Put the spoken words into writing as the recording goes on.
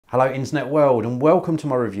Hello internet world and welcome to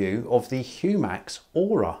my review of the Humax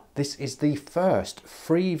Aura. This is the first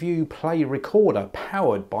Freeview Play recorder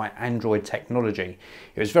powered by Android technology.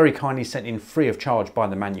 It was very kindly sent in free of charge by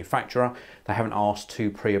the manufacturer. They haven't asked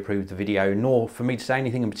to pre-approve the video nor for me to say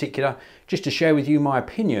anything in particular, just to share with you my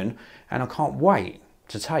opinion, and I can't wait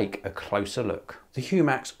to take a closer look. The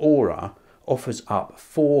Humax Aura offers up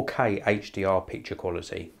 4K HDR picture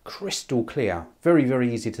quality, crystal clear,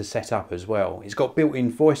 very easy to set up as well. It's got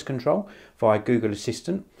built-in voice control via Google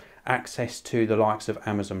Assistant, access to the likes of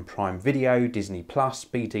Amazon Prime Video, Disney Plus,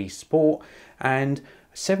 BT Sport, and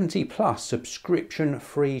 70 plus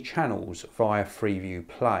subscription-free channels via Freeview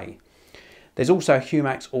Play. There's also a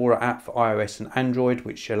Humax Aura app for iOS and Android,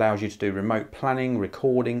 which allows you to do remote planning,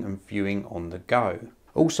 recording and viewing on the go.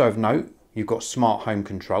 Also of note, you've got smart home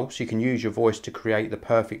control, so you can use your voice to create the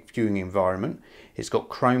perfect viewing environment. It's got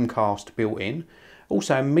Chromecast built in,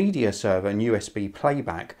 also a media server and USB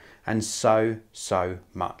playback, and so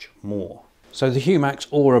much more. So the Humax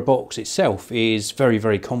Aura box itself is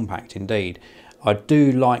very compact indeed. I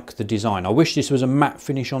do like the design. I wish this was a matte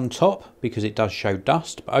finish on top because it does show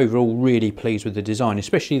dust, but overall really pleased with the design,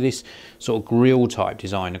 especially this sort of grille type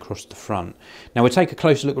design across the front. Now we'll take a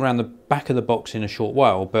closer look around the back of the box in a short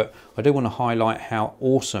while, but I do want to highlight how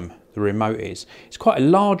awesome the remote is. It's quite a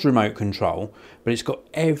large remote control, but it's got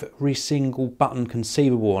every single button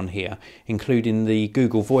conceivable on here, including the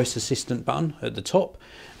Google Voice Assistant button at the top,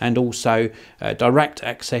 and also direct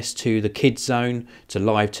access to the kids zone, to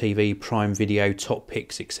live TV, Prime Video, top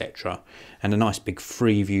picks, etc. And a nice big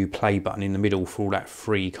Freeview Play button in the middle for all that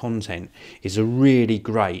free content. Is a really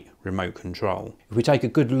great remote control. If we take a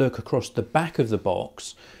good look across the back of the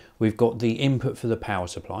box, we've got the input for the power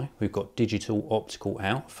supply. We've got digital optical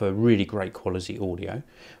out for really great quality audio.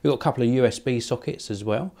 We've got a couple of USB sockets as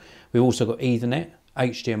well. We've also got Ethernet,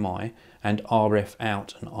 HDMI and RF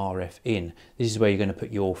out and RF in. This is where you're going to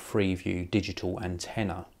put your Freeview digital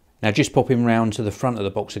antenna. Now just popping round to the front of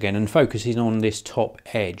the box again and focusing on this top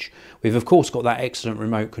edge. We've of course got that excellent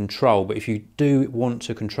remote control, but if you do want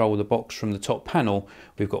to control the box from the top panel,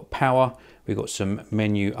 we've got power, we've got some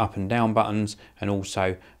menu up and down buttons and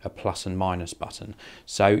also a plus and minus button.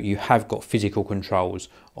 So you have got physical controls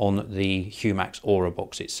on the Humax Aura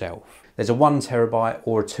box itself. There's a 1TB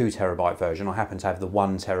or a 2TB version. I happen to have the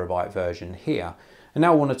 1TB version here. And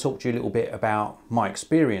now I want to talk to you a little bit about my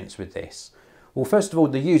experience with this. Well, first of all,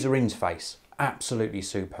 the user interface, absolutely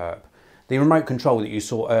superb. The remote control that you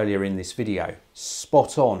saw earlier in this video,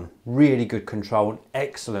 spot on, really good control,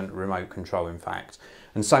 excellent remote control in fact,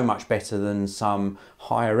 and so much better than some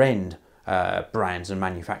higher end brands and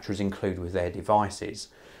manufacturers include with their devices.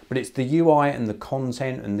 But it's the UI and the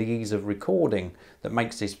content and the ease of recording that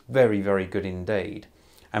makes this very good indeed.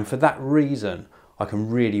 And for that reason, I can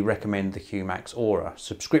really recommend the Humax Aura.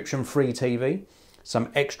 Subscription free TV,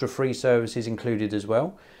 some extra free services included as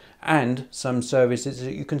well, and some services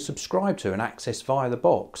that you can subscribe to and access via the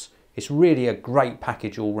box. It's really a great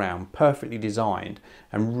package all round, perfectly designed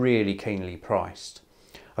and really keenly priced.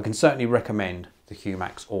 I can certainly recommend the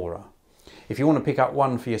Humax Aura. If you want to pick up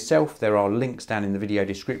one for yourself, there are links down in the video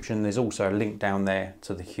description. There's also a link down there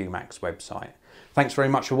to the Humax website. Thanks very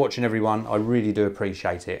much for watching everyone. I really do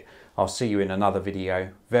appreciate it. I'll see you in another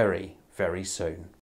video very soon.